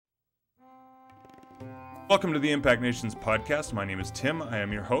Welcome to the Impact Nations podcast. My name is Tim. I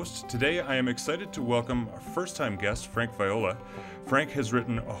am your host. Today I am excited to welcome our first-time guest, Frank Viola. Frank has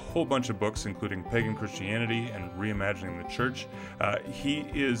written a whole bunch of books, including Pagan Christianity and Reimagining the Church. He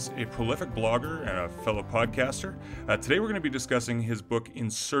is a prolific blogger and a fellow podcaster. Today we're going to be discussing his book,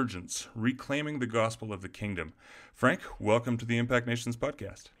 Insurgence, Reclaiming the Gospel of the Kingdom. Frank, welcome to the Impact Nations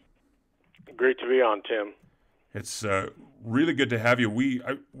podcast. Great to be on, Tim. It's really good to have you. We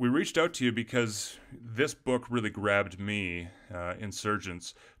reached out to you because this book really grabbed me,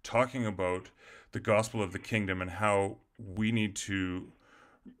 Insurgence, talking about the gospel of the kingdom and how we need to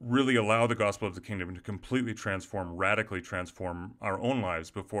really allow the gospel of the kingdom to completely transform, radically transform our own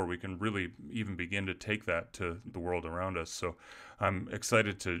lives before we can really even begin to take that to the world around us. So I'm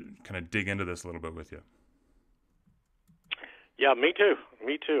excited to kind of dig into this a little bit with you. Yeah, me too.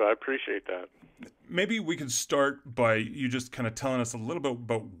 Me too. I appreciate that. Maybe we could start by you just kind of telling us a little bit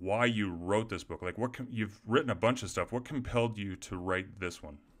about why you wrote this book. Like, you've written a bunch of stuff. What compelled you to write this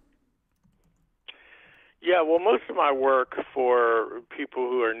one? Yeah, well, most of my work for people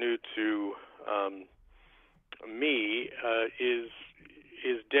who are new to me is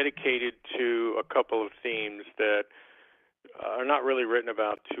dedicated to a couple of themes that are not really written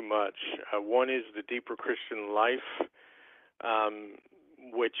about too much. One is the deeper Christian life,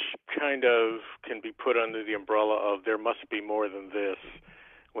 which kind of can be put under the umbrella of there must be more than this,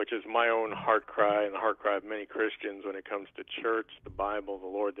 which is my own heart cry and the heart cry of many Christians when it comes to church, the Bible, the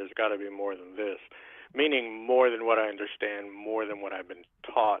Lord. There's got to be more than this, meaning more than what I understand, more than what I've been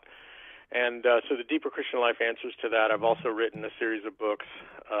taught. And so the deeper Christian life answers to that. I've also written a series of books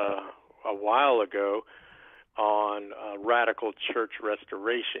a while ago on radical church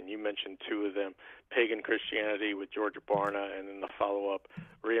restoration. You mentioned two of them, Pagan Christianity with George Barna, and then the follow-up,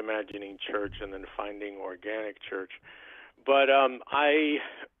 Reimagining Church, and then Finding Organic Church. But I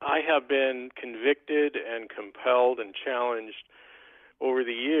have been convicted and compelled and challenged over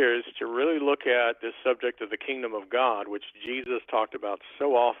the years to really look at this subject of the kingdom of God, which Jesus talked about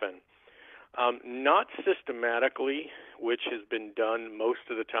so often, not systematically, which has been done most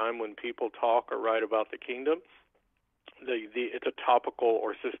of the time when people talk or write about the kingdom. It's a topical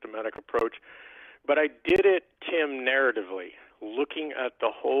or systematic approach. But I did it, Tim, narratively, looking at the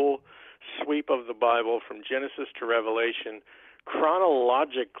whole sweep of the Bible from Genesis to Revelation,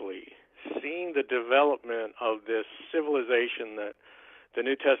 chronologically, seeing the development of this civilization that the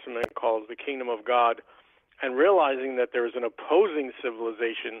New Testament calls the kingdom of God, and realizing that there is an opposing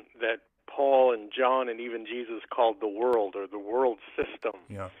civilization that Paul and John and even Jesus called the world, or the world system.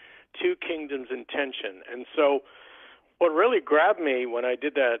 Yeah. Two kingdoms in tension. And so what really grabbed me when I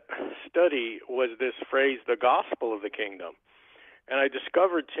did that study was this phrase, the gospel of the kingdom. And I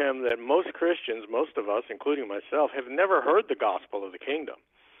discovered, Tim, that most Christians, most of us, including myself, have never heard the gospel of the kingdom.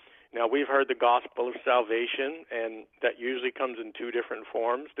 Now, we've heard the gospel of salvation, and that usually comes in two different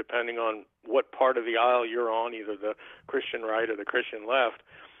forms, depending on what part of the aisle you're on, either the Christian right or the Christian left.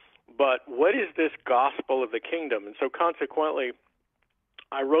 But what is this gospel of the kingdom? And so consequently,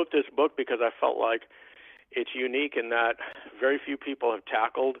 I wrote this book because I felt like it's unique in that very few people have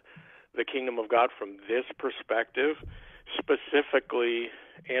tackled the kingdom of God from this perspective, specifically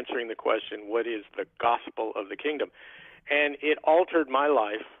answering the question, what is the gospel of the kingdom? And it altered my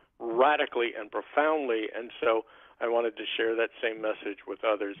life radically and profoundly, and so I wanted to share that same message with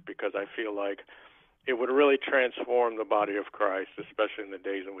others because I feel like it would really transform the body of Christ, especially in the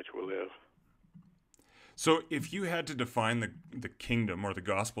days in which we live. So if you had to define the kingdom or the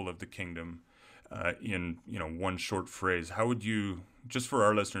gospel of the kingdom in one short phrase, how would you, just for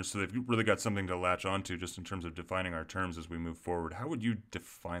our listeners, so they've really got something to latch onto just in terms of defining our terms as we move forward, how would you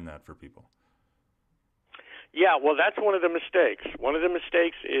define that for people? Yeah, well, that's one of the mistakes. One of the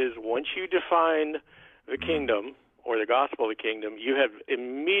mistakes is once you define the kingdom or the gospel of the kingdom, you have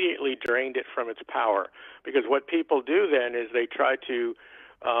immediately drained it from its power. Because what people do then is they try to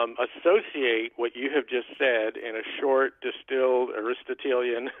associate what you have just said in a short, distilled,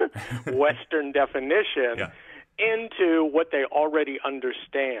 Aristotelian Western definition into what they already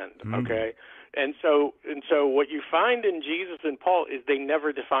understand, okay? And so what you find in Jesus and Paul is they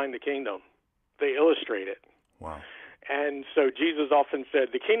never define the kingdom. They illustrate it. Wow. And so Jesus often said,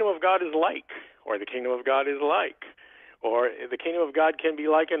 the kingdom of God is like, or the kingdom of God is like, or the kingdom of God can be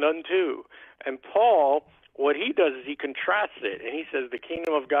likened unto. And Paul, what he does is he contrasts it, and he says the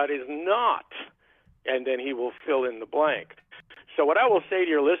kingdom of God is not, and then he will fill in the blank. So what I will say to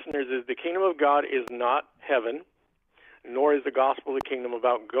your listeners is the kingdom of God is not heaven, nor is the gospel of the kingdom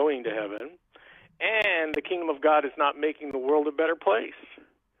about going to heaven, and the kingdom of God is not making the world a better place.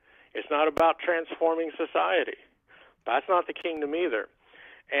 It's not about transforming society. That's not the kingdom either.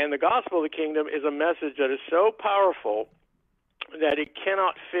 And the gospel of the kingdom is a message that is so powerful that it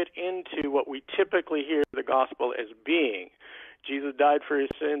cannot fit into what we typically hear the gospel as being. Jesus died for his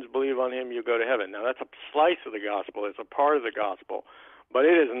sins, believe on him, you go to heaven. Now, that's a slice of the gospel. It's a part of the gospel, but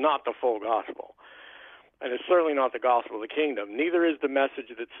it is not the full gospel. And it's certainly not the gospel of the kingdom. Neither is the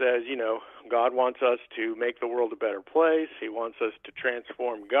message that says, God wants us to make the world a better place. He wants us to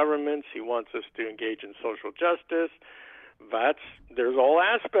transform governments. He wants us to engage in social justice. There's all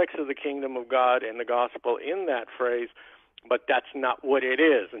aspects of the kingdom of God and the gospel in that phrase, but that's not what it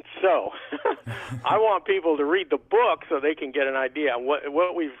is. And so I want people to read the book so they can get an idea.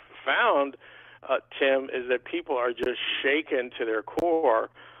 What we've found, Tim, is that people are just shaken to their core.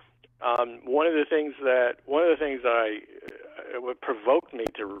 One of the things that what provoked me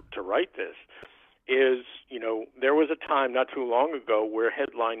to write this is, there was a time not too long ago where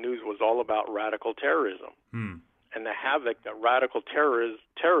headline news was all about radical terrorism and the havoc that radical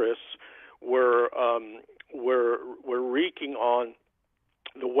terrorists were wreaking on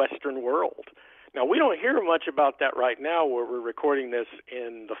the Western world. Now, we don't hear much about that right now where we're recording this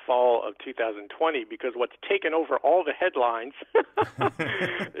in the fall of 2020, because what's taken over all the headlines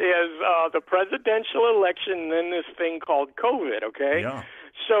is the presidential election and then this thing called COVID, okay? Yeah.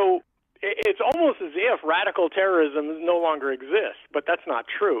 So it's almost as if radical terrorism no longer exists, but that's not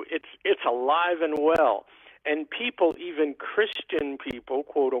true. It's alive and well. And people, even Christian people,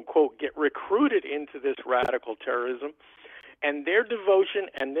 quote unquote, get recruited into this radical terrorism, and their devotion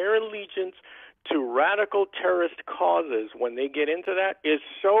and their allegiance to radical terrorist causes when they get into that is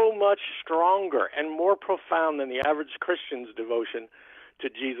so much stronger and more profound than the average Christian's devotion to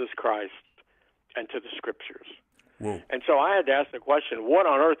Jesus Christ and to the Scriptures. Whoa. And so I had to ask the question, what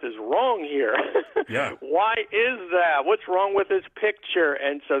on earth is wrong here? Yeah. Why is that? What's wrong with this picture?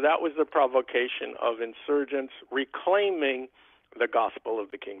 And so that was the provocation of Insurgence reclaiming the gospel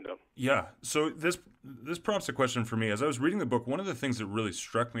of the kingdom. Yeah. So this prompts a question for me. As I was reading the book, one of the things that really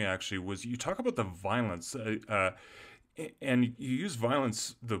struck me actually was you talk about the violence, and you use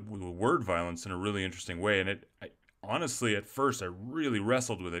violence, the word violence, in a really interesting way. And honestly, at first, I really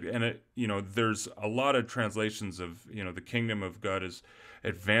wrestled with it. And there's a lot of translations of, the kingdom of God is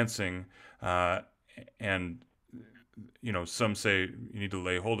advancing, and some say you need to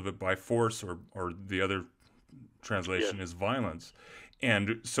lay hold of it by force, or the other translation is violence.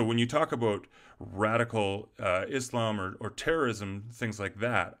 And so when you talk about radical Islam or terrorism, things like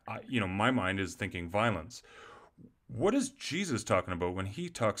that, my mind is thinking violence. What is Jesus talking about when he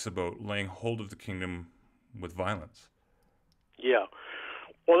talks about laying hold of the kingdom with violence? Yeah.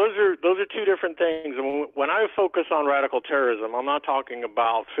 Well, those are two different things. And when I focus on radical terrorism, I'm not talking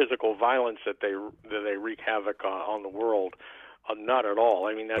about physical violence that they wreak havoc on the world. Not at all.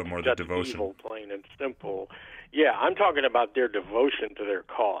 I mean, that's evil, plain and simple. Yeah, I'm talking about their devotion to their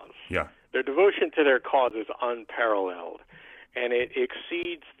cause. Yeah. Their devotion to their cause is unparalleled, and it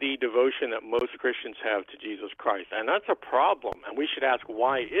exceeds the devotion that most Christians have to Jesus Christ. And that's a problem, and we should ask,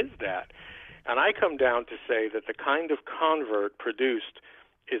 why is that? And I come down to say that the kind of convert produced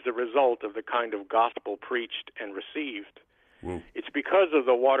is the result of the kind of gospel preached and received. Whoa. It's because of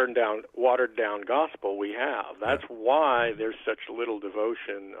the watered down gospel we have. That's why there's such little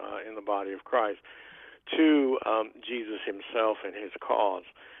devotion in the body of Christ to Jesus himself and his cause,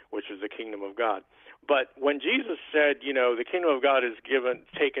 which is the kingdom of God. But when Jesus said, the kingdom of God is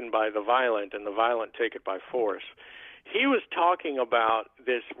taken by the violent, and the violent take it by force, he was talking about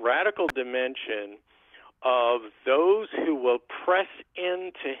this radical dimension of those who will press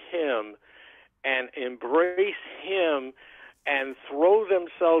into him and embrace him and throw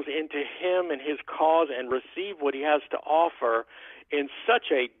themselves into him and his cause and receive what he has to offer in such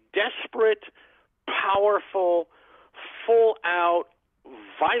a desperate, powerful, full-out,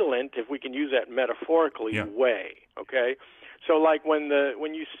 violent, if we can use that metaphorically, way, okay? So like when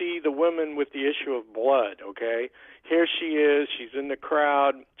you see the woman with the issue of blood, okay, here she is, she's in the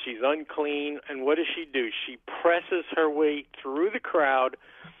crowd, she's unclean, and what does she do? She presses her way through the crowd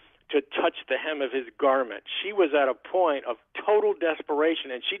to touch the hem of his garment. She was at a point of total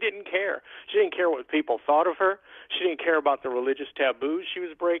desperation, and she didn't care. She didn't care what people thought of her. She didn't care about the religious taboos she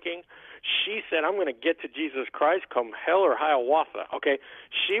was breaking. She said, I'm going to get to Jesus Christ come hell or high water, okay?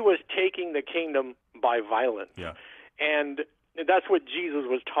 She was taking the kingdom by violence. Yeah. And that's what Jesus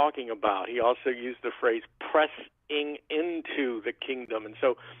was talking about. He also used the phrase pressing into the kingdom. And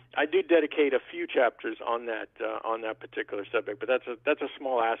so I do dedicate a few chapters on that particular subject, but that's a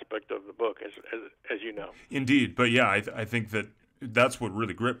small aspect of the book, as you know. Indeed. But yeah, I think that's what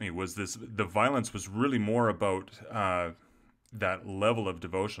really gripped me was the violence was really more about that level of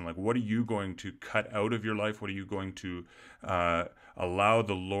devotion? Like, what are you going to cut out of your life? What are you going to allow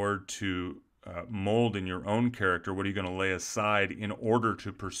the Lord to mold in your own character? What are you going to lay aside in order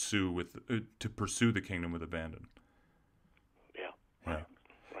to pursue the kingdom with abandon? Yeah. Yeah.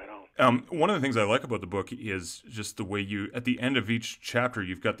 Right on. One of the things I like about the book is just the way at the end of each chapter,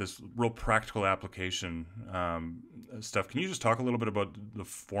 you've got this real practical application stuff. Can you just talk a little bit about the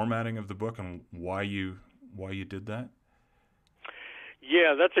formatting of the book and why you did that?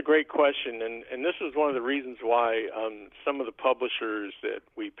 Yeah, that's a great question, and this is one of the reasons why some of the publishers that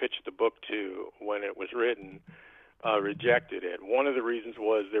we pitched the book to when it was written rejected it. One of the reasons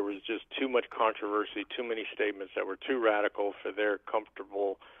was there was just too much controversy, too many statements that were too radical for their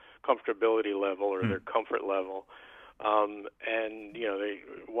comfortability level or their comfort level. And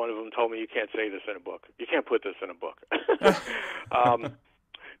one of them told me, "You can't say this in a book. You can't put this in a book."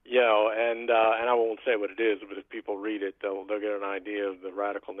 And I won't say what it is, but if people read it, they'll get an idea of the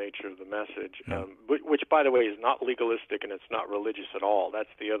radical nature of the message, which, by the way, is not legalistic and it's not religious at all. That's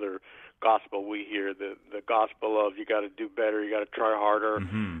the other gospel we hear, the gospel of you got to do better, you got to try harder,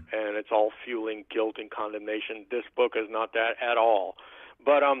 and it's all fueling guilt and condemnation. This book is not that at all.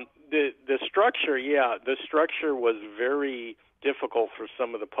 But the structure was very difficult for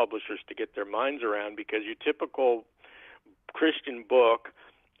some of the publishers to get their minds around, because your typical Christian book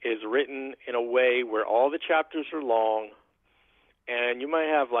is written in a way where all the chapters are long, and you might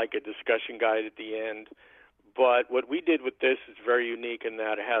have like a discussion guide at the end. But what we did with this is very unique in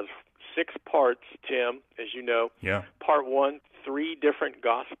that it has 6 parts, Tim, as you know. Yeah. Part 1, 3 different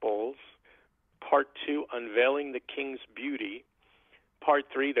gospels. Part 2, unveiling the King's beauty. Part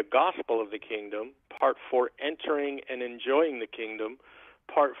 3, the gospel of the kingdom. Part 4, entering and enjoying the kingdom.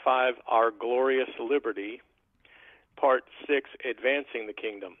 Part 5, our glorious liberty. Part 6, advancing the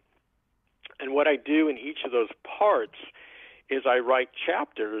kingdom. And what I do in each of those parts is I write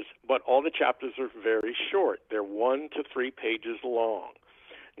chapters, but all the chapters are very short. They're 1 to 3 pages long.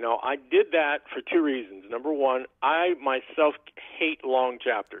 Now, I did that for 2 reasons. Number one, I myself hate long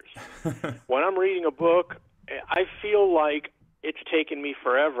chapters. When I'm reading a book, I feel like it's taken me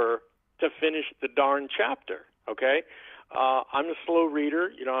forever to finish the darn chapter, okay? I'm a slow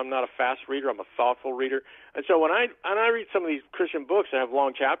reader. I'm not a fast reader. I'm a thoughtful reader. And so when I read some of these Christian books that have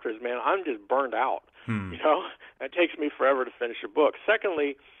long chapters, man, I'm just burned out. It takes me forever to finish a book.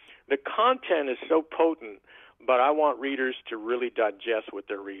 Secondly, the content is so potent, but I want readers to really digest what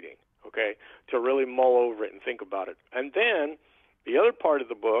they're reading, okay, to really mull over it and think about it. And then the other part of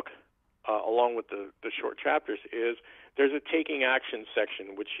the book, along with the short chapters, is there's a taking action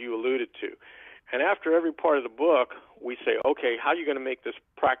section, which you alluded to. And after every part of the book, we say, okay, how are you going to make this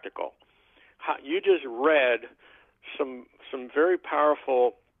practical? You just read some very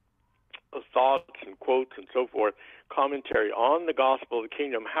powerful thoughts and quotes and so forth, commentary on the gospel of the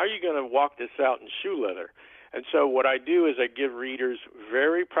kingdom. How are you going to walk this out in shoe leather? And so what I do is I give readers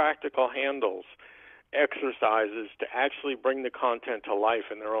very practical handles, exercises to actually bring the content to life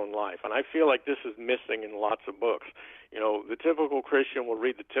in their own life. And I feel like this is missing in lots of books. The typical Christian will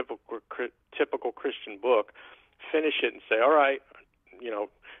read the typical Christian book, finish it, and say, all right,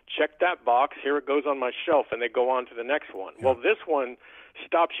 check that box. Here it goes on my shelf, and they go on to the next one. Yeah. Well, this one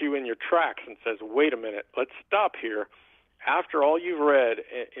stops you in your tracks and says, wait a minute, let's stop here. After all you've read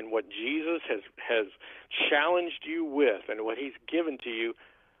in what Jesus has challenged you with and what he's given to you,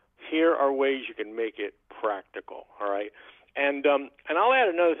 here are ways you can make it practical, all right? And I'll add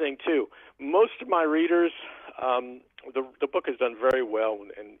another thing, too. Most of my readers, the book has done very well,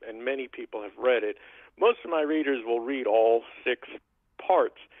 and many people have read it. Most of my readers will read all 6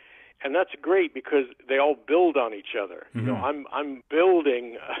 parts, and that's great because they all build on each other. Mm-hmm. I'm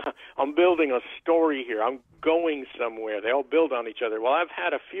building a story here. I'm going somewhere. They all build on each other. Well, I've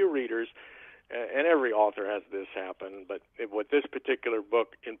had a few readers, and every author has this happen, but with this particular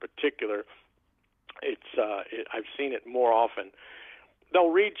book in particular, I've seen it more often.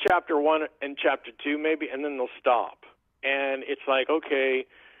 They'll read chapter 1 and chapter 2 maybe, and then they'll stop. And it's like, okay,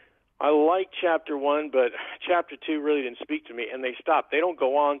 I like chapter 1, but chapter 2 really didn't speak to me, and they stop. They don't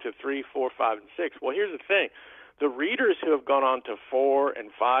go on to 3, 4, 5, and 6. Well, here's the thing. The readers who have gone on to 4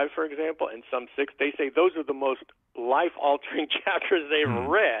 and 5, for example, and some 6, they say those are the most life-altering chapters they've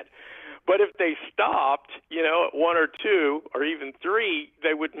read. But if they stopped, at 1 or 2 or even 3,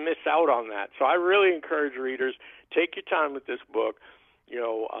 they would miss out on that. So I really encourage readers, take your time with this book.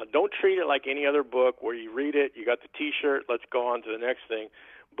 Don't treat it like any other book where you read it, you got the T-shirt, let's go on to the next thing.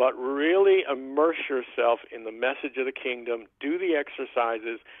 But really immerse yourself in the message of the kingdom, do the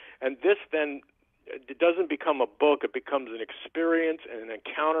exercises, and this then, it doesn't become a book, it becomes an experience and an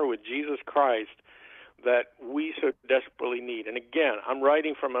encounter with Jesus Christ that we so desperately need. And again, I'm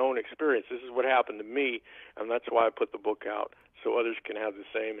writing from my own experience. This is what happened to me, and that's why I put the book out, so others can have the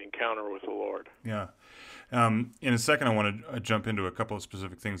same encounter with the Lord. Yeah. In a second, I want to jump into a couple of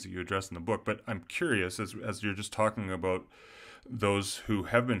specific things that you address in the book, but I'm curious, as you're just talking about those who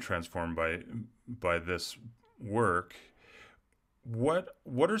have been transformed by this work, what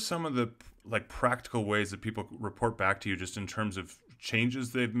are some of the practical ways that people report back to you, just in terms of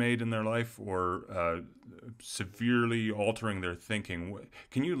changes they've made in their life, or severely altering their thinking?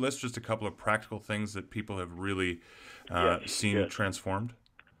 Can you list just a couple of practical things that people have really seen transformed?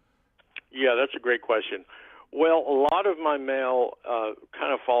 Yeah, that's a great question. Well, a lot of my mail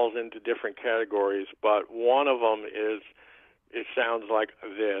kind of falls into different categories, but one of them is, it sounds like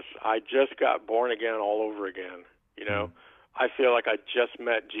this: I just got born again all over again. You know, I feel like I just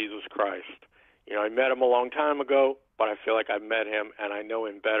met Jesus Christ. You know, I met him a long time ago, but I feel like I've met him, and I know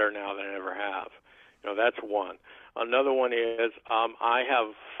him better now than I ever have. You know, that's one. Another one is I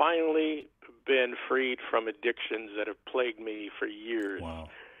have finally been freed from addictions that have plagued me for years. Wow.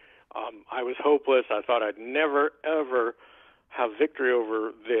 I was hopeless. I thought I'd never, ever have victory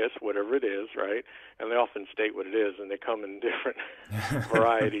over this, whatever it is, right? And they often state what it is, and they come in different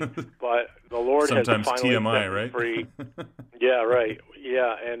varieties. But the Lord sometimes has finally TMI, set me right? free. Yeah, right.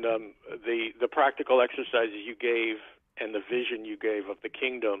 Yeah, and the practical exercises you gave and the vision you gave of the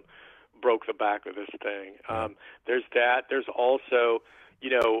kingdom broke the back of this thing. There's that. There's also,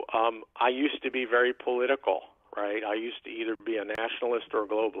 I used to be very political, right? I used to either be a nationalist or a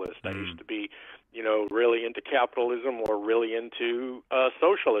globalist. I used to be, really into capitalism or really into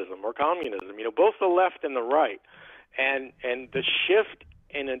socialism or communism, both the left and the right. And the shift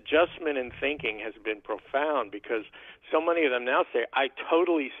in adjustment in thinking has been profound, because so many of them now say, I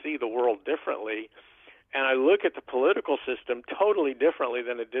totally see the world differently, and I look at the political system totally differently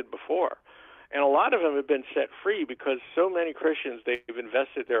than it did before. And a lot of them have been set free because so many Christians, they've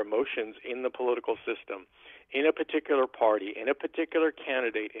invested their emotions in the political system, in a particular party, in a particular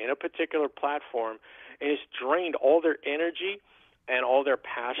candidate, in a particular platform, and it's drained all their energy and all their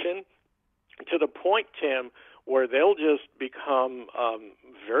passion to the point, Tim, where they'll just become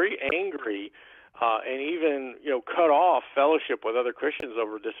very angry and even, cut off fellowship with other Christians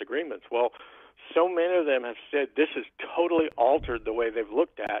over disagreements. Well, so many of them have said this has totally altered the way they've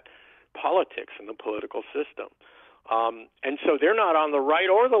looked at politics and the political system. And so they're not on the right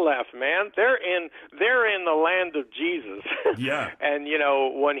or the left, man. They're in the land of Jesus. Yeah. And,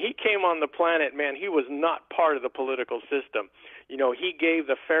 when he came on the planet, man, he was not part of the political system. He gave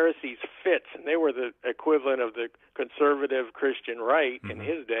the Pharisees fits, and they were the equivalent of the conservative Christian right in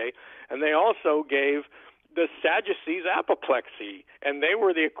his day. And they also gave the Sadducees apoplexy, and they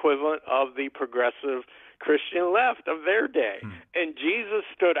were the equivalent of the progressive Christian left of their day. And Jesus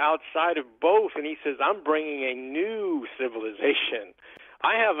stood outside of both, and he says, I'm bringing a new civilization.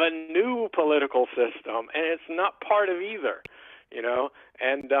 I have a new political system, and it's not part of either,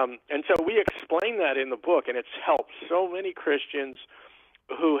 And so we explain that in the book, and it's helped so many Christians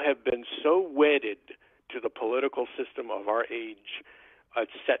who have been so wedded to the political system of our age.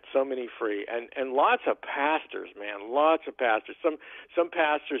 Set so many free, and lots of pastors, man, lots of pastors. Some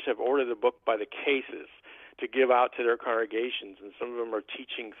pastors have ordered the book by the cases to give out to their congregations, and some of them are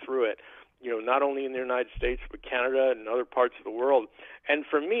teaching through it, not only in the United States, but Canada and other parts of the world. And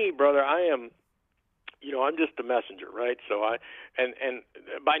for me, brother, I'm just a messenger, right? So and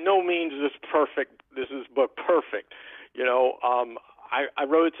by no means is this book perfect. I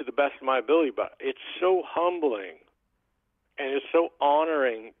wrote it to the best of my ability, but it's so humbling. And it's so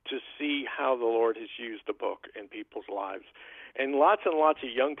honoring to see how the Lord has used the book in people's lives. And lots of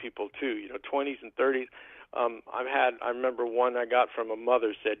young people, too, 20s and 30s. I remember one I got from a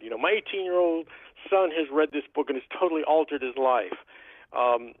mother said, my 18-year-old son has read this book and it's totally altered his life.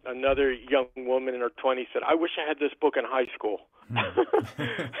 Another young woman in her 20s said, I wish I had this book in high school.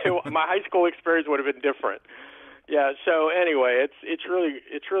 My high school experience would have been different. Yeah, so anyway, it's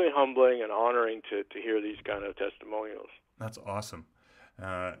really humbling and honoring to hear these kind of testimonials. That's awesome.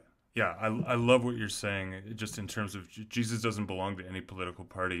 I love what you're saying, just in terms of Jesus doesn't belong to any political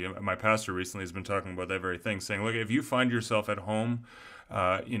party. My pastor recently has been talking about that very thing, saying, look, if you find yourself at home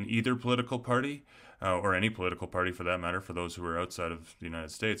in either political party, or any political party for that matter, for those who are outside of the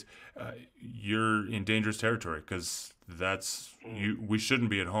United States, you're in dangerous territory, because we shouldn't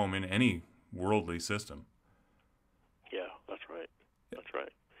be at home in any worldly system. Yeah, that's right. That's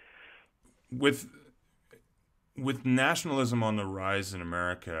right. With nationalism on the rise in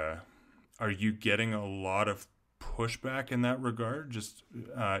America, are you getting a lot of pushback in that regard? Just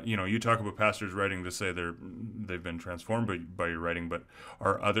you talk about pastors writing to say they've been transformed by your writing, but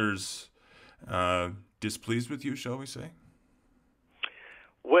are others displeased with you, shall we say?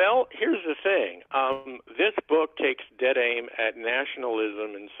 Well, here's the thing. This book takes dead aim at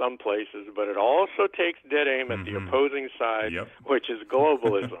nationalism in some places, but it also takes dead aim at the opposing side, Yep. which is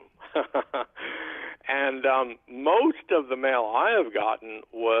globalism. And most of the mail I have gotten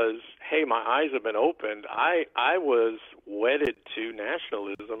was, hey, my eyes have been opened. I was wedded to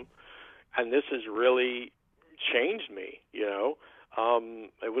nationalism, and this has really changed me, you know.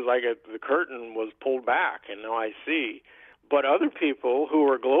 It was like the curtain was pulled back, and now I see. But other people who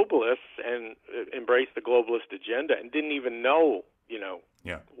were globalists and embraced the globalist agenda and didn't even know, you know,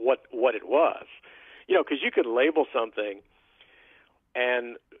 Yeah. what it was. You know, because you could label something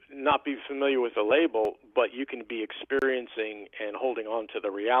and not be familiar with the label, but you can be experiencing and holding on to the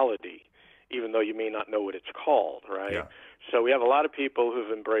reality, even though you may not know what it's called, right? Yeah. So we have a lot of people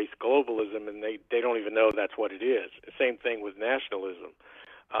who've embraced globalism, and they don't even know that's what it is. Same thing with nationalism,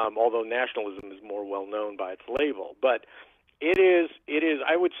 although nationalism is more well-known by its label. But it is,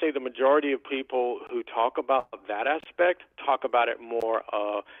 I would say the majority of people who talk about that aspect talk about it more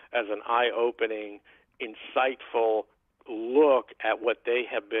as an eye-opening, insightful look at what they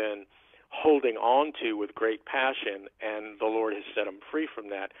have been holding on to with great passion, and the Lord has set them free from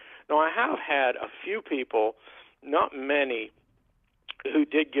that. Now, I have had a few people, not many, who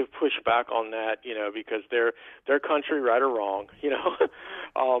did give pushback on that, you know, because their country, right or wrong, you know,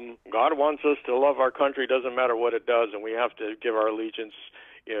 God wants us to love our country, doesn't matter what it does, and we have to give our allegiance,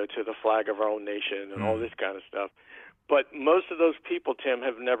 you know, to the flag of our own nation and all this kind of stuff. But most of those people, Tim,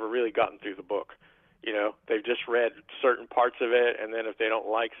 have never really gotten through the book. You know, they've just read certain parts of it, and then if they don't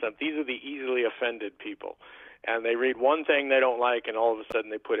like something, these are the easily offended people. And they read one thing they don't like, and all of a sudden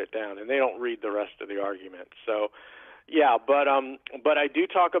they put it down, and they don't read the rest of the argument. So, yeah, but I do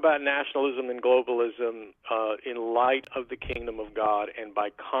talk about nationalism and globalism in light of the kingdom of God, and by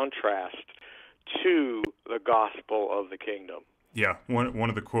contrast to the gospel of the kingdom. Yeah, one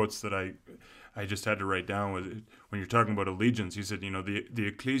of the quotes that I just had to write down was, when you're talking about allegiance, you said, you know, the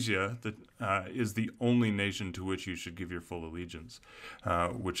ecclesia that is the only nation to which you should give your full allegiance,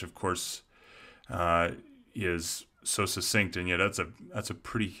 which of course is so succinct, and yet that's a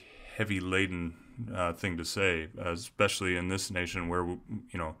pretty heavy laden thing to say, especially in this nation where,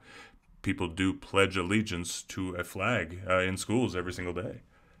 you know, people do pledge allegiance to a flag in schools every single day.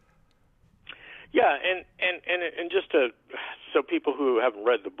 Yeah, and just so people who haven't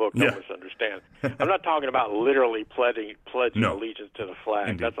read the book don't misunderstand, I'm not talking about literally pledging allegiance to the flag.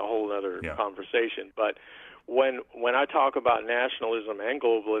 Indeed. That's a whole other conversation. But when I talk about nationalism and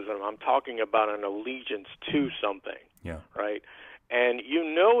globalism, I'm talking about an allegiance to something. Yeah. Right? And you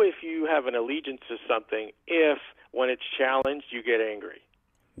know if you have an allegiance to something if, when it's challenged, you get angry.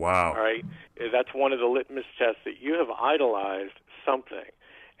 Wow. All right? That's one of the litmus tests that you have idolized something.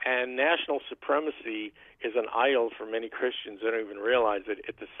 And national supremacy is an idol for many Christians. They don't even realize it.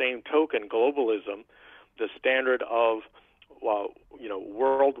 At the same token, globalism, the standard of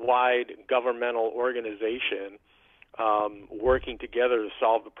worldwide governmental organization working together to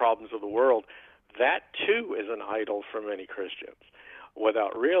solve the problems of the world, that too is an idol for many Christians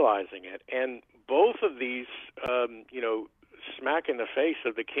without realizing it. And both of these, smack in the face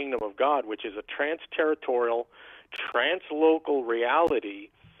of the kingdom of God, which is a trans-territorial, trans-local reality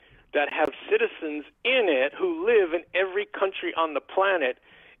that have citizens in it who live in every country on the planet,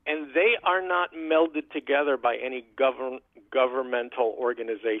 and they are not melded together by any governmental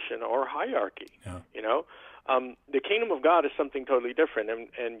organization or hierarchy. Yeah. You know, the kingdom of God is something totally different,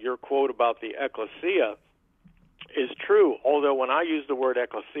 and your quote about the ecclesia is true, although when I use the word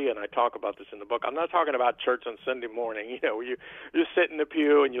ecclesia, and I talk about this in the book, I'm not talking about church on Sunday morning, you know, where you sit in the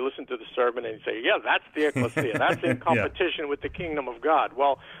pew and you listen to the sermon and you say, yeah, that's the ecclesia. That's in competition with the kingdom of God.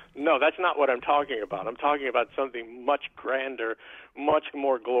 Well, no, that's not what I'm talking about. I'm talking about something much grander, much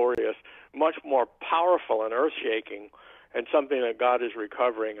more glorious, much more powerful and earth-shaking, and something that God is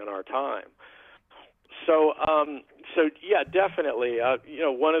recovering in our time. So yeah, definitely.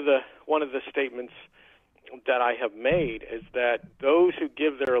 One of the statements that I have made is that those who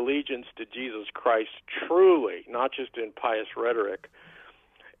give their allegiance to Jesus Christ truly, not just in pious rhetoric,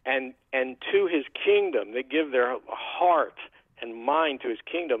 and to his kingdom, they give their heart and mind to his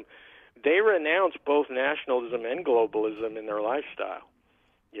kingdom, they renounce both nationalism and globalism in their lifestyle.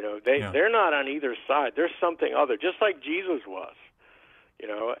 You know, they're not on either side. There's something other, just like Jesus was. You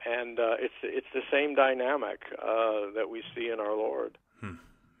know, and it's the same dynamic that we see in our Lord.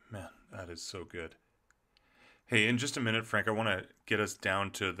 Man, that is so good. Hey, in just a minute, Frank, I want to get us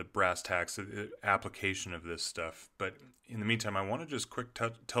down to the brass tacks, the application of this stuff. But in the meantime, I want to just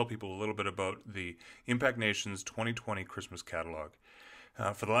tell people a little bit about the Impact Nation's 2020 Christmas catalog.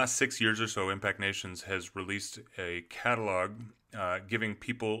 For the last 6 years or so, Impact Nations has released a catalog giving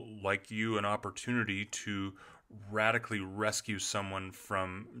people like you an opportunity to radically rescue someone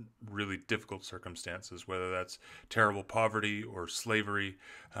from really difficult circumstances, whether that's terrible poverty or slavery,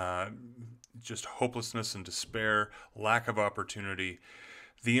 uh, just hopelessness and despair, lack of opportunity.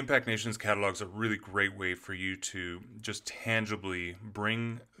 The Impact Nations catalog is a really great way for you to just tangibly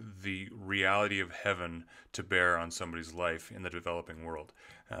bring the reality of heaven to bear on somebody's life in the developing world.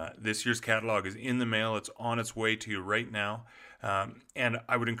 This year's catalog is in the mail. It's on its way to you right now. And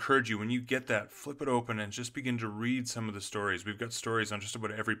I would encourage you, when you get that, flip it open and just begin to read some of the stories. We've got stories on just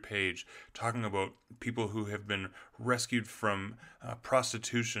about every page talking about people who have been rescued from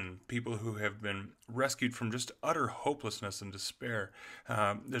prostitution, people who have been rescued from just utter hopelessness and despair.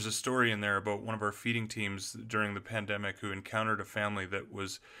 There's a story in there about one of our feeding teams during the pandemic who encountered a family that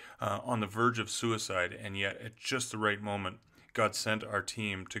was on the verge of suicide, and yet at just the right moment, God sent our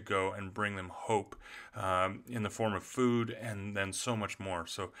team to go and bring them hope in the form of food and then so much more.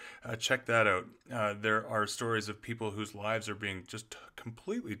 So check that out. There are stories of people whose lives are being just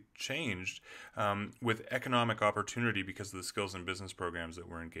completely changed with economic opportunity because of the skills and business programs that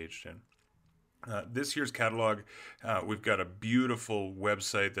we're engaged in. This year's catalog, we've got a beautiful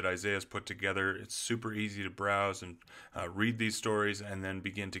website that Isaiah's put together. It's super easy to browse and read these stories and then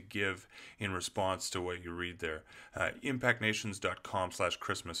begin to give in response to what you read there.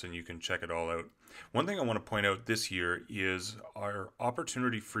 Impactnations.com/Christmas, and you can check it all out. One thing I want to point out this year is our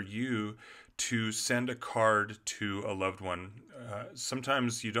opportunity for you to send a card to a loved one.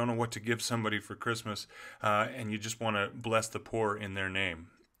 Sometimes you don't know what to give somebody for Christmas, and you just want to bless the poor in their name.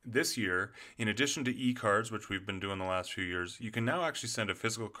 This year, in addition to e-cards, which we've been doing the last few years, you can now actually send a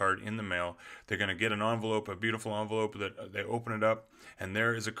physical card in the mail. They're going to get an envelope, a beautiful envelope, that they open it up, and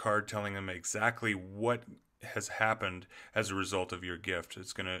there is a card telling them exactly what has happened as a result of your gift.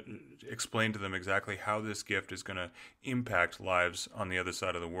 It's going to explain to them exactly how this gift is going to impact lives on the other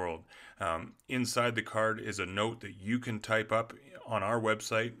side of the world. Inside the card is a note that you can type up on our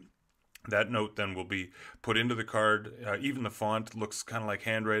website. That note then will be put into the card. Even the font looks kind of like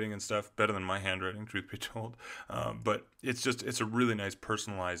handwriting and stuff, better than my handwriting, truth be told. But it's a really nice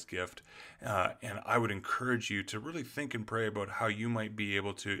personalized gift. And I would encourage you to really think and pray about how you might be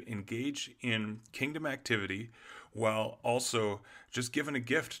able to engage in kingdom activity while also just giving a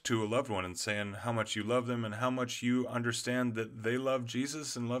gift to a loved one and saying how much you love them and how much you understand that they love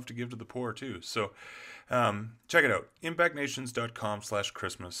Jesus and love to give to the poor too. So check it out,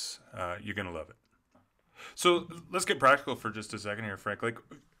 impactnations.com/Christmas. You're going to love it. So let's get practical for just a second here, Frank. Like,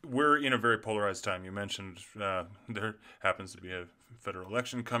 we're in a very polarized time. You mentioned there happens to be a federal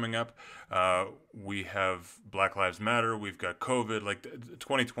election coming up. We have Black Lives Matter. We've got COVID. Like,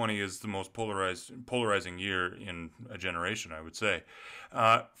 2020 is the most polarizing year in a generation, I would say.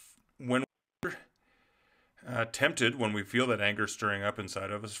 When we're tempted, when we feel that anger stirring up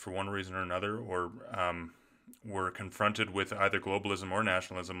inside of us for one reason or another, or we're confronted with either globalism or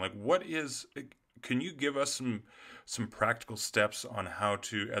nationalism, like, can you give us some practical steps on how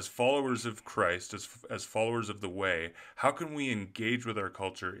to, as followers of Christ, as followers of the way, how can we engage with our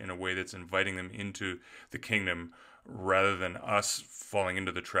culture in a way that's inviting them into the kingdom rather than us falling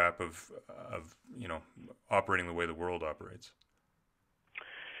into the trap of operating the way the world operates?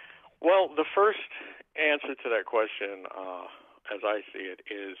 Well, the first answer to that question, as I see it,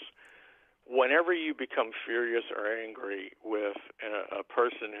 is whenever you become furious or angry with a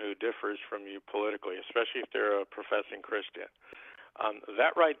person who differs from you politically, especially if they're a professing Christian,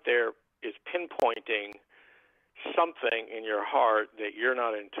 that right there is pinpointing something in your heart that you're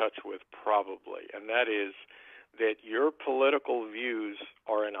not in touch with probably, and that is that your political views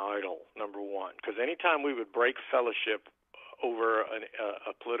are an idol, number one. Because anytime we would break fellowship over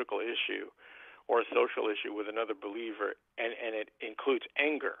a political issue or a social issue with another believer, and it includes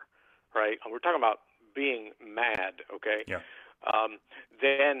anger, right? We're talking about being mad, okay? Yeah.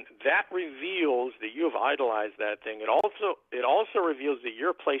 Then that reveals that you have idolized that thing. It also reveals that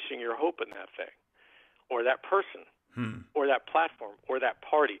you're placing your hope in that thing, or that person, or that platform, or that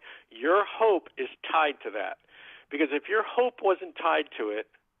party. Your hope is tied to that. Because if your hope wasn't tied to it,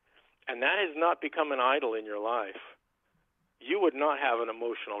 and that has not become an idol in your life, you would not have an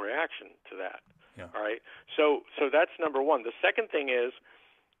emotional reaction to that. Yeah. All right? So that's number one. The second thing is,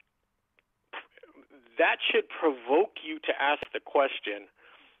 that should provoke you to ask the question,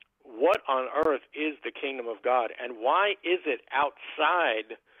 what on earth is the kingdom of God, and why is it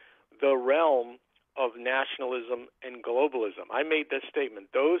outside the realm of nationalism and globalism? I made this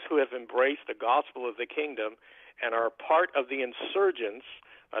statement. Those who have embraced the gospel of the kingdom and are part of the insurgents,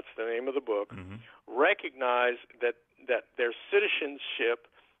 that's the name of the book, Mm-hmm. recognize that their citizenship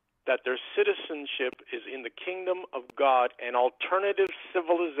is in the kingdom of God, an alternative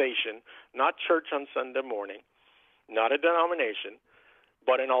civilization, not church on Sunday morning, not a denomination,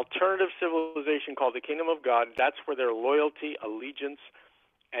 but an alternative civilization called the kingdom of God. That's where their loyalty, allegiance,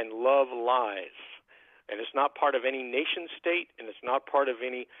 and love lies. And it's not part of any nation state, and it's not part of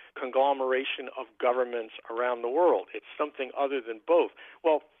any conglomeration of governments around the world. It's something other than both.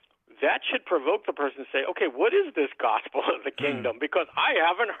 Well, that should provoke the person to say, okay, what is this gospel of the kingdom? Because I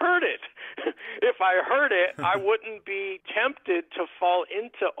haven't heard it. If I heard it, I wouldn't be tempted to fall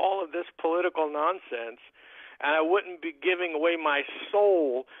into all of this political nonsense, and I wouldn't be giving away my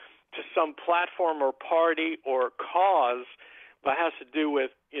soul to some platform or party or cause that has to do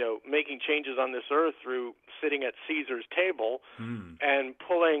with, making changes on this earth through sitting at Caesar's table and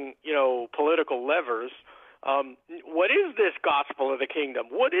pulling, political levers. What is this gospel of the kingdom?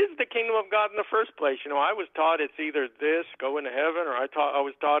 What is the kingdom of God in the first place? I was taught it's either this, go into heaven, or I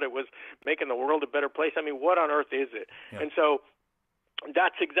was taught it was making the world a better place. I mean, what on earth is it? Yeah. And so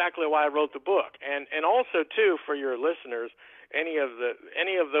that's exactly why I wrote the book. And also, too, for your listeners, any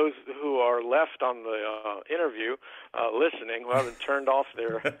of those who are left on the interview listening, who haven't turned off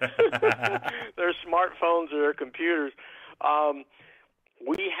their their smartphones or their computers,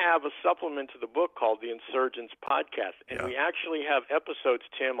 we have a supplement to the book called the Insurgence podcast, and we actually have episodes,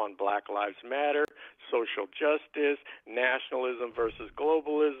 Tim, on Black Lives Matter, social justice, nationalism versus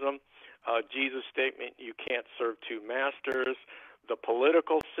globalism, Jesus' statement, you can't serve two masters, the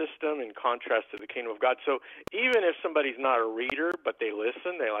political system in contrast to the kingdom of God. So even if somebody's not a reader, but they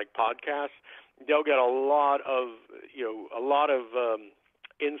listen, they like podcasts, they'll get a lot of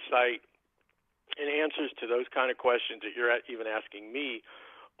insight and answers to those kind of questions that you're even asking me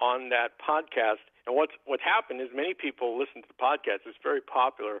on that podcast. And what's happened is many people listen to the podcast. It's very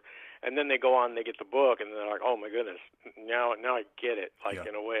popular, and then they go on and they get the book, and they're like, oh, my goodness, now I get it,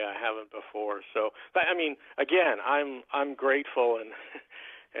 in a way I haven't before. So, but, I mean, again, I'm grateful and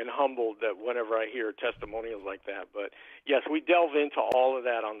and humbled that whenever I hear testimonials like that. But, yes, we delve into all of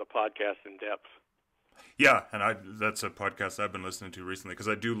that on the podcast in depth. Yeah, and that's a podcast I've been listening to recently because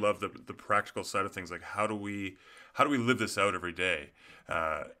I do love the practical side of things, like how do we live this out every day?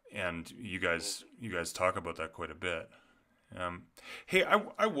 And you guys talk about that quite a bit. Hey,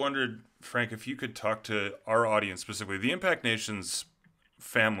 I wondered, Frank, if you could talk to our audience specifically, the Impact Nations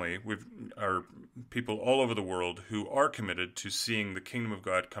family. Are people all over the world who are committed to seeing the kingdom of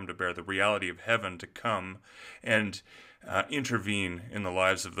God come to bear, the reality of heaven to come, and intervene in the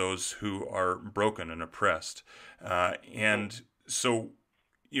lives of those who are broken and oppressed. And so,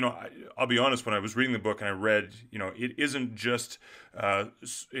 I'll be honest, when I was reading the book and I read, it isn't just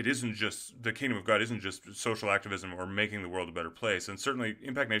the kingdom of God isn't just social activism or making the world a better place. And certainly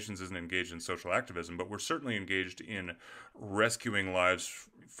Impact Nations isn't engaged in social activism, but we're certainly engaged in rescuing lives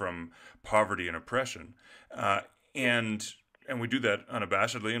from poverty and oppression. And we do that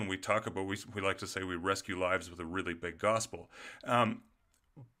unabashedly, and we talk about, we like to say we rescue lives with a really big gospel.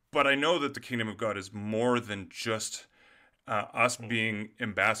 But I know that the kingdom of God is more than just us being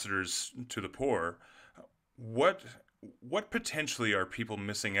ambassadors to the poor. What potentially are people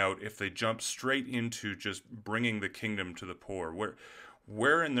missing out if they jump straight into just bringing the kingdom to the poor?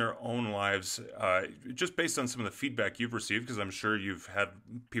 Where in their own lives, just based on some of the feedback you've received, because I'm sure you've had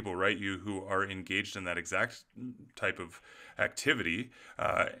people write you who are engaged in that exact type of activity,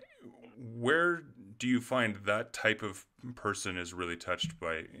 where do you find that type of person is really touched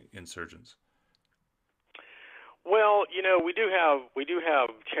by Insurgence? Well, we do have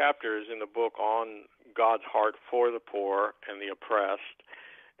chapters in the book on God's heart for the poor and the oppressed.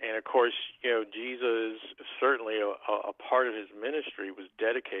 And of course, Jesus, certainly a part of his ministry was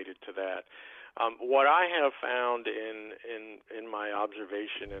dedicated to that. What I have found in my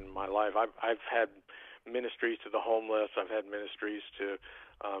observation in my life, I've had ministries to the homeless. I've had ministries to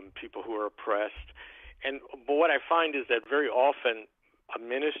people who are oppressed. But what I find is that very often a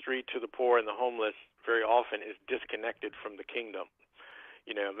ministry to the poor and the homeless very often is disconnected from the kingdom.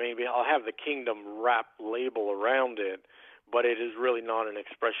 Maybe I'll have the kingdom wrap label around it, but it is really not an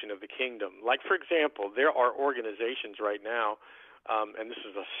expression of the kingdom. Like, for example, there are organizations right now, and this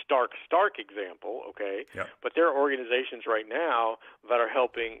is a stark example, okay? Yeah. But there are organizations right now that are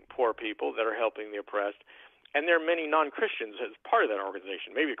helping poor people, that are helping the oppressed, and there are many non-Christians as part of that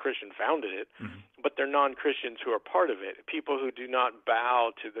organization. Maybe a Christian founded it, but they're non-Christians who are part of it, people who do not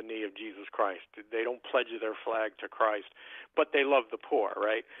bow to the knee of Jesus Christ. They don't pledge their flag to Christ, but they love the poor,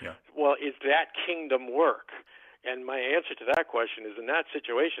 right? Yeah. Well, is that kingdom work? And my answer to that question is, in that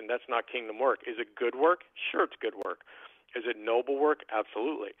situation, that's not kingdom work. Is it good work? Sure, it's good work. Is it noble work?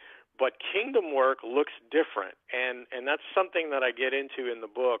 Absolutely. But kingdom work looks different, and that's something that I get into in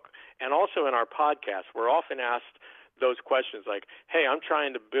the book and also in our podcast. We're often asked those questions like, hey, I'm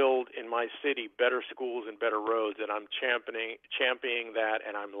trying to build in my city better schools and better roads, and I'm championing that,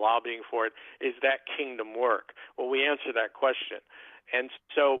 and I'm lobbying for it. Is that kingdom work? Well, we answer that question. And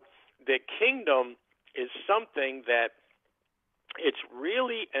so the kingdom is something that it's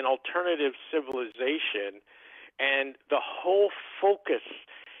really an alternative civilization, and the whole focus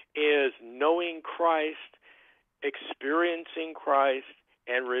is knowing Christ, experiencing Christ,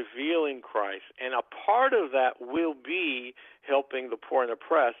 and revealing Christ. And a part of that will be helping the poor and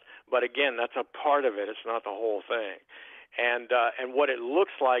oppressed, but again, that's a part of it. It's not the whole thing. And what it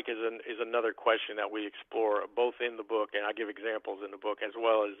looks like is another question that we explore both in the book, and I give examples in the book as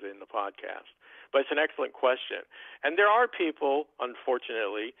well as in the podcast. But it's an excellent question. And there are people,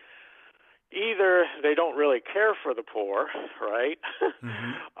 unfortunately, either they don't really care for the poor, right?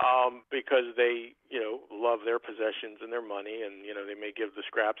 Because they, love their possessions and their money, and they may give the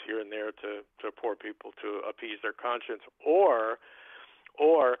scraps here and there to poor people to appease their conscience, or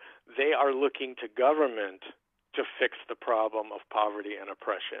they are looking to government to fix the problem of poverty and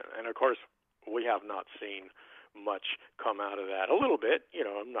oppression. And of course, we have not seen much come out of that. A little bit,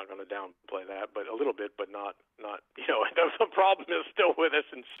 I'm not going to downplay that, but a little bit, but not. The problem is still with us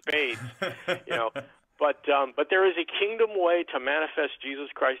in spades. But there is a kingdom way to manifest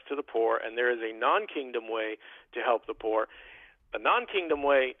Jesus Christ to the poor, and there is a non-kingdom way to help the poor. The non-kingdom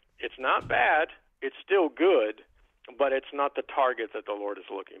way, it's not bad, it's still good, but it's not the target that the Lord is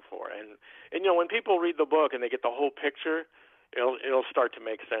looking for. And when people read the book and they get the whole picture, it'll start to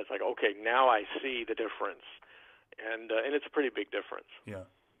make sense. Like, okay, now I see the difference. And it's a pretty big difference. Yeah.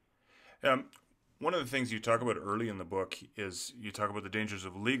 One of the things you talk about early in the book is you talk about the dangers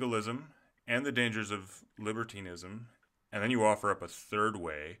of legalism and the dangers of libertinism, and then you offer up a third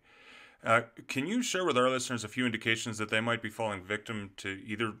way. Can you share with our listeners a few indications that they might be falling victim to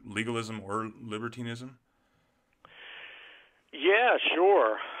either legalism or libertinism? Yeah,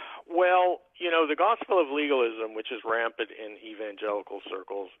 sure. Well, the gospel of legalism, which is rampant in evangelical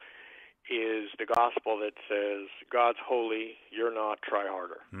circles, is the gospel that says, God's holy, you're not, try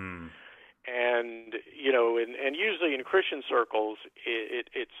harder. And, and usually in Christian circles,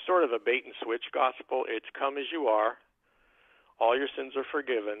 it's sort of a bait and switch gospel. It's come as you are. All your sins are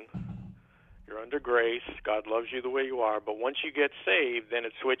forgiven. You're under grace. God loves you the way you are. But once you get saved, then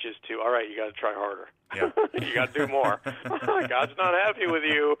it switches to, all right, you got to try harder. Yeah. You got to do more. God's not happy with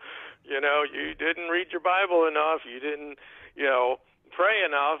you. You didn't read your Bible enough. You didn't, pray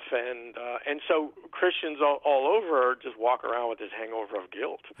enough. And so Christians all over just walk around with this hangover of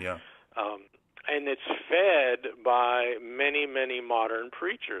guilt. Yeah. And it's fed by many, many modern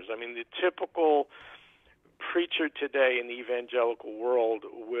preachers. I mean, the typical preacher today in the evangelical world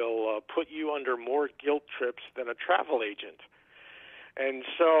will put you under more guilt trips than a travel agent. And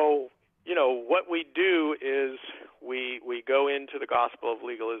so, what we do is we go into the gospel of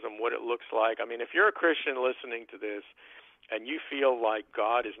legalism, what it looks like. I mean, if you're a Christian listening to this and you feel like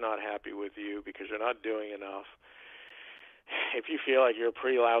God is not happy with you because you're not doing enough, if you feel like you're a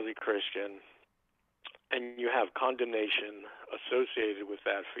pretty lousy Christian and you have condemnation associated with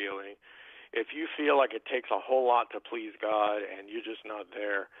that feeling, if you feel like it takes a whole lot to please God and you're just not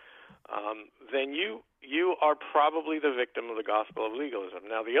there, then you are probably the victim of the gospel of legalism.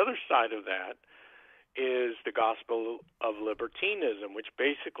 Now, the other side of that is the gospel of libertinism, which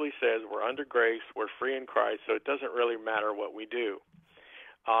basically says we're under grace, we're free in Christ, so it doesn't really matter what we do.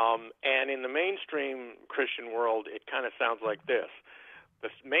 And in the mainstream Christian world, it kind of sounds like this. The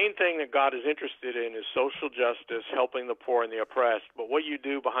main thing that God is interested in is social justice, helping the poor and the oppressed. But what you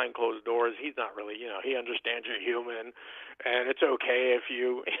do behind closed doors, he's not really, he understands you're human, and it's okay if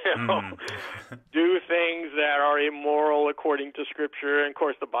you, do things that are immoral according to Scripture. And, of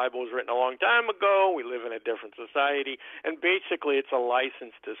course, the Bible was written a long time ago. We live in a different society. And basically it's a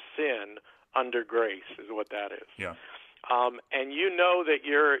license to sin under grace is what that is. Yeah. And that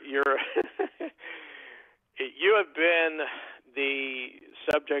you're you have been the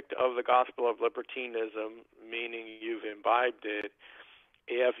subject of the gospel of libertinism, meaning you've imbibed it.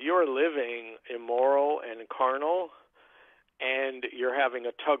 If you're living immoral and carnal and you're having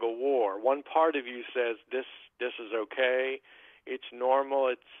a tug of war, one part of you says this is okay, it's normal,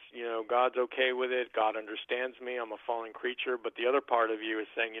 it's God's okay with it, God understands me, I'm a fallen creature, but the other part of you is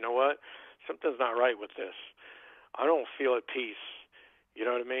saying, you know what, something's not right with this. I don't feel at peace. You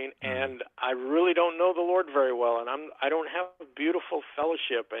know what I mean? And I really don't know the Lord very well, and I don't have beautiful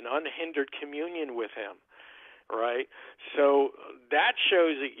fellowship and unhindered communion with Him, right? So that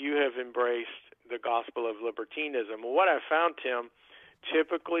shows that you have embraced the gospel of libertinism. Well, what I found, Tim,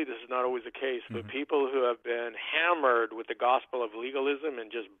 typically, this is not always the case, but people who have been hammered with the gospel of legalism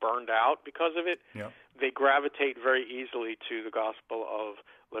and just burned out because of it, they gravitate very easily to the gospel of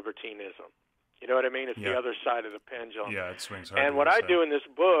libertinism. You know what I mean? It's the other side of the pendulum. Yeah, it swings hard. And what I do in this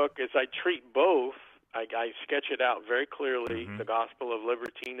book is I treat both. I sketch it out very clearly, the gospel of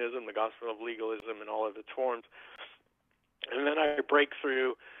libertinism, the gospel of legalism, and all of its forms. And then I break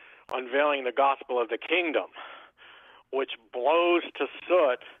through unveiling the gospel of the kingdom, which blows to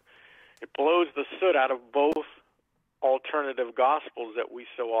soot. It blows the soot out of both alternative gospels that we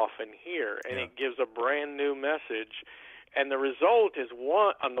so often hear, and it gives a brand new message. And the result is,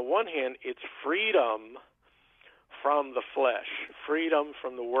 on the one hand, it's freedom from the flesh, freedom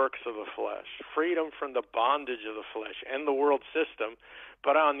from the works of the flesh, freedom from the bondage of the flesh and the world system.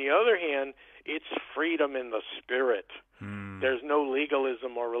 But on the other hand, it's freedom in the spirit. There's no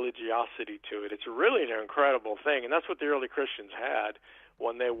legalism or religiosity to it. It's really an incredible thing, and that's what the early Christians had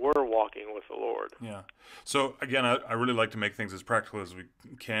when they were walking with the Lord. Yeah. So again, I really like to make things as practical as we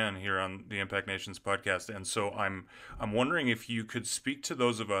can here on the Impact Nations podcast, and so I'm wondering if you could speak to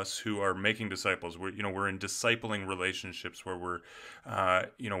those of us who are making disciples. We're in discipling relationships where we're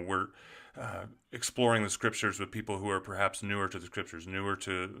exploring the scriptures with people who are perhaps newer to the scriptures, newer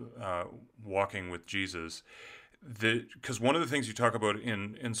to walking with Jesus. Because one of the things you talk about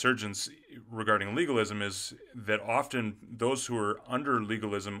in Insurgence regarding legalism is that often those who are under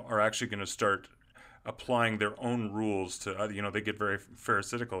legalism are actually going to start applying their own rules to, they get very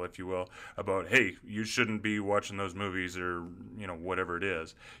pharisaical, if you will, about, hey, you shouldn't be watching those movies or, whatever it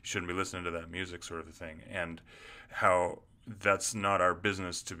is. You shouldn't be listening to that music, sort of a thing. And how that's not our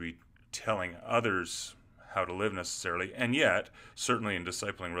business to be telling others how to live necessarily. And yet, certainly in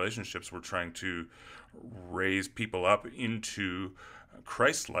discipling relationships, we're trying to raise people up into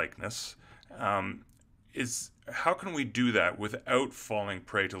Christ-likeness. How can we do that without falling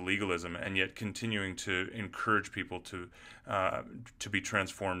prey to legalism and yet continuing to encourage people to be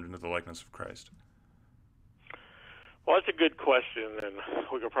transformed into the likeness of Christ? Well, that's a good question, and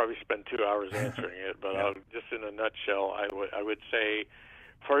we could probably spend 2 hours answering it. But just in a nutshell, I would say,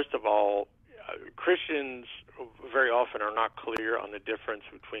 first of all, Christians very often are not clear on the difference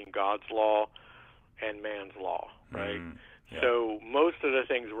between God's law and man's law, right? So most of the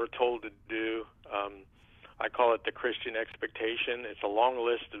things we're told to do, I call it the Christian expectation. It's a long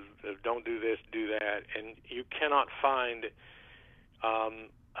list of don't do this, do that, and you cannot find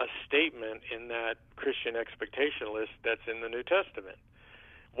a statement in that Christian expectation list that's in the New Testament.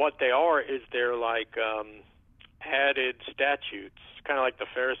 What they are is they're like added statutes, kind of like the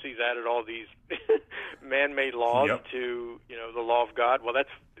Pharisees added all these man-made laws to the law of God. Well,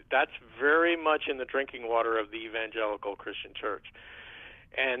 that's very much in the drinking water of the evangelical Christian church.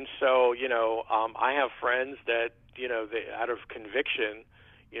 And so, I have friends that, they, out of conviction,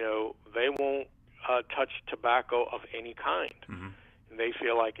 they won't touch tobacco of any kind. And they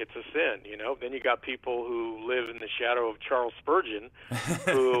feel like it's a sin, Then you got people who live in the shadow of Charles Spurgeon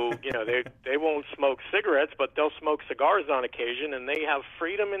who, they won't smoke cigarettes, but they'll smoke cigars on occasion, and they have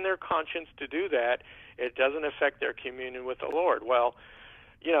freedom in their conscience to do that. It doesn't affect their communion with the Lord. Well,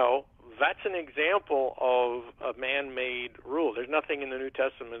 that's an example of a man-made rule. There's nothing in the New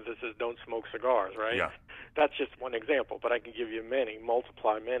Testament that says don't smoke cigars, right? Yeah. That's just one example, but I can give you many,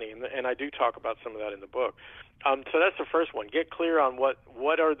 multiply many, and I do talk about some of that in the book. So that's the first one. Get clear on what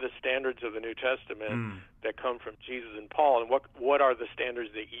are the standards of the New Testament that come from Jesus and Paul, and what are the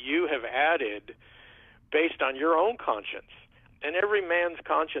standards that you have added based on your own conscience. And every man's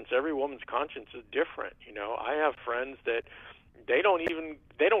conscience, every woman's conscience is different. I have friends that they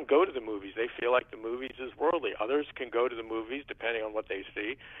don't go to the movies. They feel like the movies is worldly. Others can go to the movies depending on what they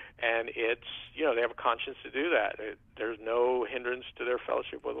see, and it's they have a conscience to do that. There's no hindrance to their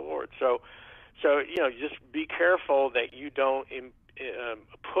fellowship with the Lord. So just be careful that you don't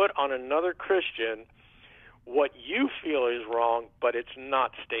put on another Christian what you feel is wrong, but it's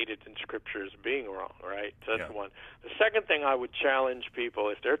not stated in Scripture as being wrong, right? So that's one. The second thing I would challenge people,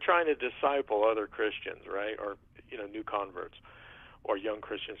 if they're trying to disciple other Christians, right, or new converts or young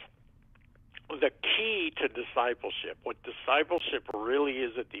Christians, the key to discipleship, what discipleship really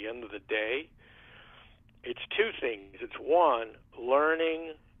is at the end of the day, it's two things. It's one,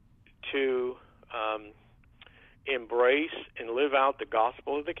 learning to embrace and live out the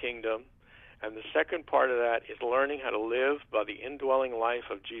gospel of the kingdom. And the second part of that is learning how to live by the indwelling life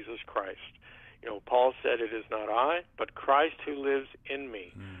of Jesus Christ. Paul said, it is not I, but Christ who lives in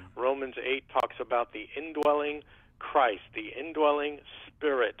me. Romans 8 talks about the indwelling Christ, the indwelling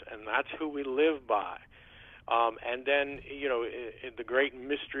Spirit, and that's who we live by. And then, the great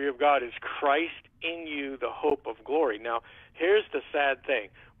mystery of God is Christ in you, the hope of glory. Now, here's the sad thing.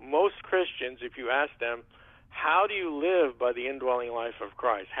 Most Christians, if you ask them, how do you live by the indwelling life of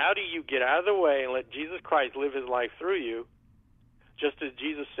Christ? How do you get out of the way and let Jesus Christ live his life through you? Just as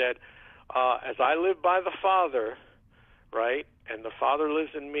Jesus said, as I live by the Father, right, and the Father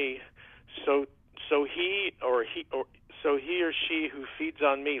lives in me, so he or she who feeds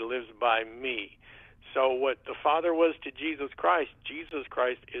on me lives by me. So what the Father was to Jesus Christ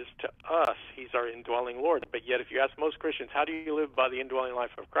is to us. He's our indwelling Lord. But yet if you ask most Christians, how do you live by the indwelling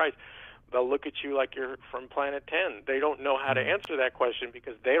life of Christ? They'll look at you like you're from Planet 10. They don't know how to answer that question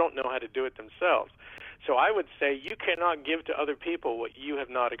because they don't know how to do it themselves. So I would say you cannot give to other people what you have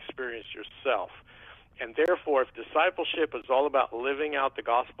not experienced yourself. And therefore, if discipleship is all about living out the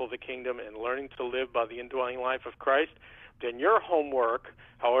gospel of the kingdom and learning to live by the indwelling life of Christ, then your homework,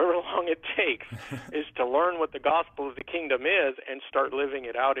 however long it takes, is to learn what the gospel of the kingdom is and start living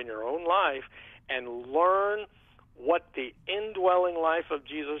it out in your own life and learn what the indwelling life of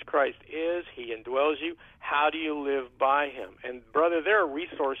Jesus Christ is. He indwells you. How do you live by him? And brother, there are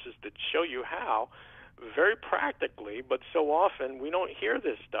resources that show you how, very practically, but so often we don't hear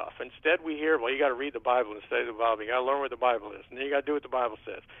this stuff. Instead we hear, well, you got to read the Bible and study the Bible. You got to learn what the Bible is, and then you got to do what the Bible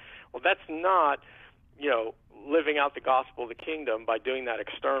says. Well, that's not, living out the gospel of the kingdom by doing that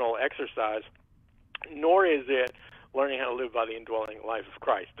external exercise, nor is it learning how to live by the indwelling life of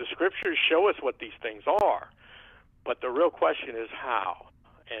Christ. The scriptures show us what these things are, but the real question is how.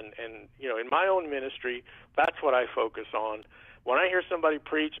 And in my own ministry, that's what I focus on. When I hear somebody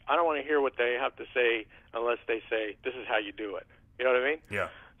preach, I don't want to hear what they have to say unless they say, this is how you do it. You know what I mean? Yeah.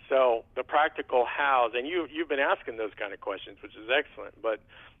 So the practical hows, and you've been asking those kind of questions, which is excellent, but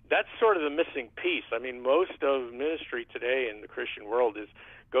that's sort of the missing piece. I mean, most of ministry today in the Christian world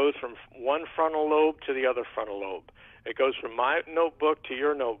goes from one frontal lobe to the other frontal lobe. It goes from my notebook to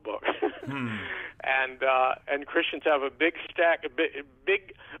your notebook. And Christians have a big stack of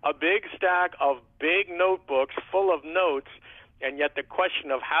big notebooks full of notes, and yet the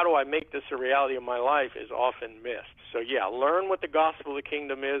question of how do I make this a reality of my life is often missed. So yeah, learn what the gospel of the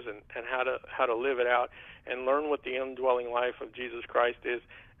kingdom is and how to live it out, and learn what the indwelling life of Jesus Christ is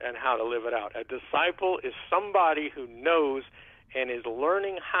and how to live it out. A disciple is somebody who knows and is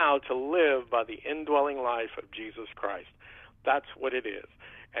learning how to live by the indwelling life of Jesus Christ. That's what it is.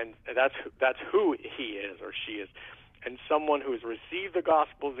 And that's who he is or she is. And someone who has received the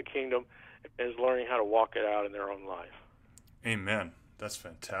gospel of the kingdom is learning how to walk it out in their own life. Amen. That's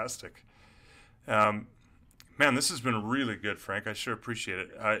fantastic. Man, this has been really good, Frank. I sure appreciate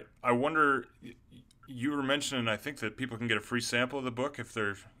it. I wonder, you were mentioning, I think, that people can get a free sample of the book if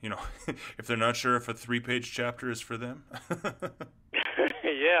they're, if they're not sure if a 3-page chapter is for them.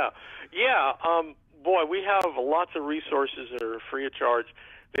 Yeah. Boy, we have lots of resources that are free of charge.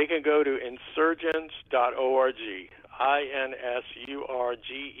 They can go to insurgence.org,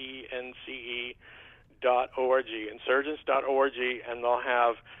 insurgence.org, insurgence.org, and they'll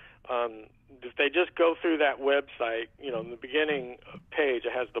have, if they just go through that website, in the beginning page,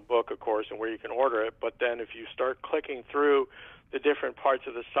 it has the book, of course, and where you can order it. But then if you start clicking through the different parts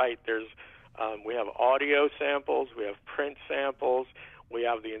of the site, there's we have audio samples, we have print samples, we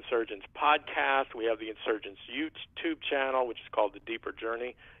have the Insurgence podcast, we have the Insurgence YouTube channel, which is called the Deeper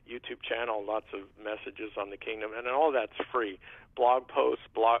Journey YouTube channel, lots of messages on the kingdom, and all that's free. Blog posts,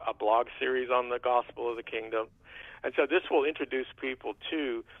 a blog series on the gospel of the kingdom. And so this will introduce people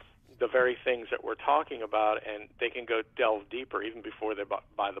to the very things that we're talking about, and they can go delve deeper even before they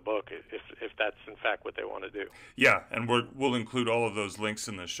buy the book, if that's in fact what they want to do. Yeah, and we'll include all of those links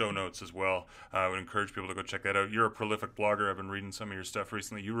in the show notes as well. I would encourage people to go check that out. You're a prolific blogger. I've been reading some of your stuff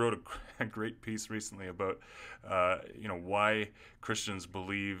recently. You wrote a great piece recently about why Christians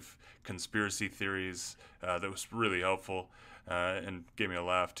believe conspiracy theories. That was really helpful. And gave me a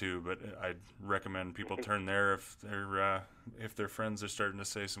laugh too, but I'd recommend people turn there if their friends are starting to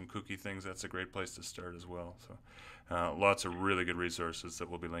say some kooky things. That's a great place to start as well. So lots of really good resources that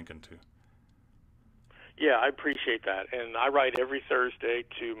we'll be linking to. Yeah, I appreciate that, and I write every Thursday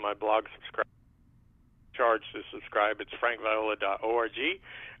to my blog charge to subscribe. It's frankviola.org,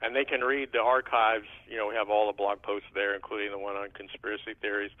 and they can read the archives. We have all the blog posts there, including the one on conspiracy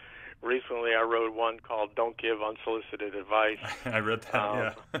theories. Recently, I wrote one called "Don't Give Unsolicited Advice." I read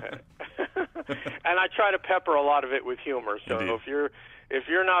that. Yeah. And I try to pepper a lot of it with humor. So Indeed. if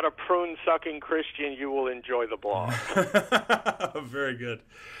you're not a prune-sucking Christian, you will enjoy the blog. Very good.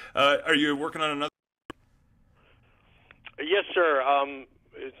 Are you working on another? Yes, sir.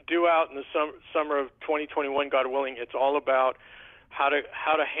 It's due out in the summer of 2021, God willing. It's all about how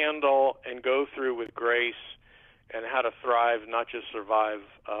to handle and go through with grace, and how to thrive, not just survive,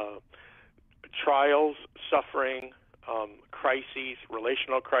 trials, suffering, crises,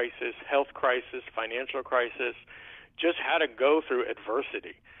 relational crisis, health crisis, financial crisis, just how to go through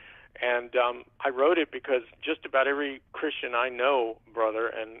adversity. And I wrote it because just about every Christian I know, brother,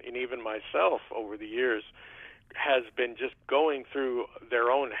 and even myself over the years, has been just going through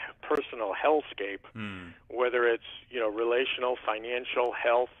their own personal hellscape, whether it's, relational, financial,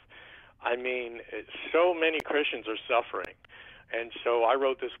 health. I mean, so many Christians are suffering. And so I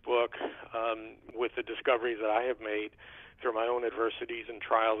wrote this book with the discoveries that I have made through my own adversities and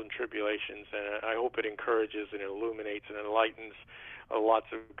trials and tribulations, and I hope it encourages and illuminates and enlightens lots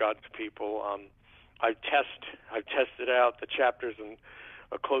of God's people. I've tested out the chapters in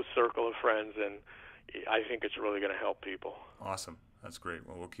a close circle of friends, and I think it's really going to help people. Awesome. That's great.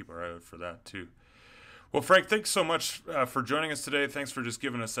 Well, we'll keep our eye out for that too. Well, Frank, thanks so much for joining us today. Thanks for just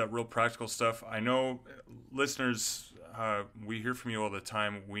giving us that real practical stuff. I know listeners, we hear from you all the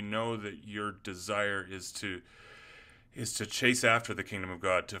time. We know that your desire is to chase after the kingdom of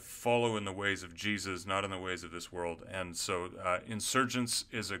God, to follow in the ways of Jesus, not in the ways of this world. And so Insurgence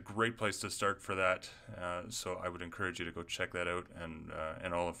is a great place to start for that. So I would encourage you to go check that out,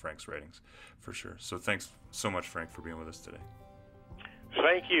 and all of Frank's writings for sure. So thanks so much, Frank, for being with us today.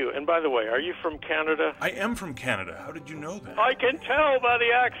 Thank you. And by the way, are you from Canada? I am from Canada. How did you know that? I can tell by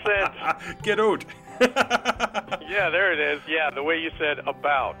the accent. Get out. Yeah, there it is. Yeah, the way you said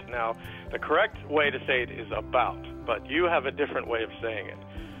about. Now, the correct way to say it is about, but you have a different way of saying it.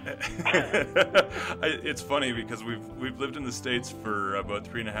 It's funny because we've lived in the States for about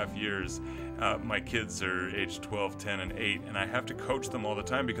 3.5 years. My kids are aged 12, 10, and 8, and I have to coach them all the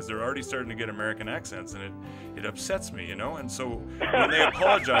time because they're already starting to get American accents, and it upsets me, And so when they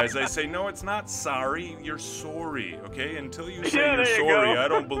apologize, I say, no, it's not sorry, you're sorry, okay? Until you say you're sorry, I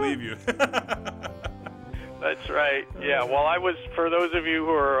don't believe you. That's right. Yeah, well, for those of you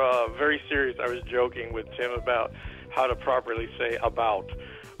who are very serious, I was joking with Tim about how to properly say about.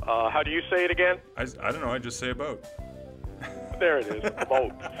 How do you say it again? I don't know. I just say about. There it is.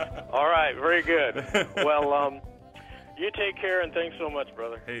 About. All right. Very good. Well, you take care, and thanks so much,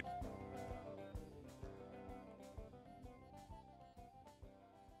 brother. Hey.